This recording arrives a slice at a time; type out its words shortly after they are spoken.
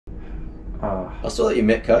I saw that you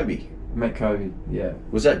met Kobe. Met Kobe, yeah.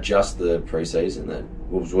 Was that just the pre-season then?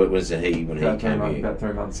 Or was it he when he came here? About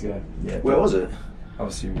 3 months ago. Yeah. Where was it?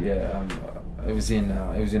 Obviously, yeah. It was in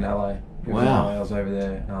LA. It was in LA. I was over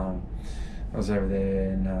there.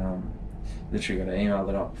 And literally got an email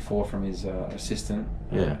the night before from his assistant.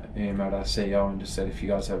 Yeah. He emailed our CEO and just said, if you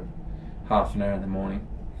guys have half an hour in the morning,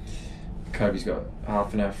 Kobe's got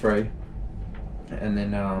half an hour free. And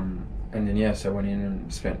then so I went in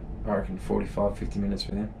and spent, I reckon, 45, 50 minutes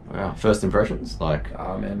with him. Wow. First impressions?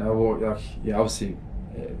 Man, I walked, obviously,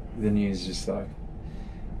 the news just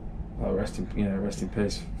rest in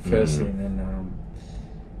peace, firstly, and then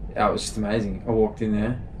it was just amazing. I walked in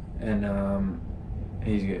there, and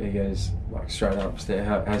he goes, straight up upstairs,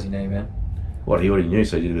 how's your knee, man? What, he already knew,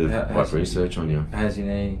 so he did a bit of research on you. How's your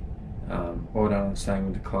knee? All done on staying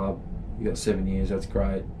with the club. You got 7 years, that's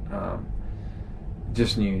great.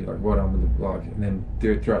 Just knew what I'm with and then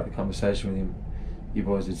throughout the conversation with him, you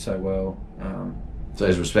boys did so well. So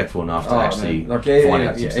he's respectful enough to actually find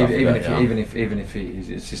out some stuff even if his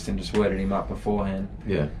assistant just worded him up beforehand.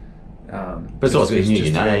 Yeah. But it's also he knew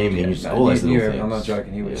your name, he knew all those little things. I'm not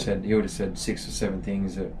joking. He would have said 6 or 7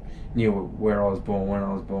 things that knew where I was born, when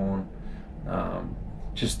I was born.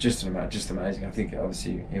 Just amazing. I think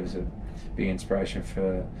obviously he was a big inspiration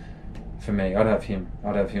for me. I'd have him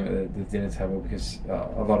at the dinner table because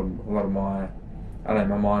a lot of my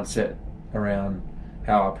mindset around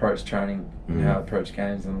how I approach training and how I approach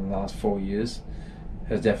games in the last 4 years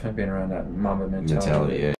has definitely been around that Mamba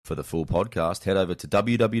mentality. Yeah. For the full podcast, head over to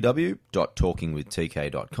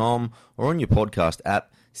www.talkingwithtk.com or on your podcast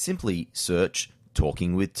app, simply search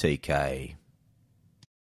Talking with TK.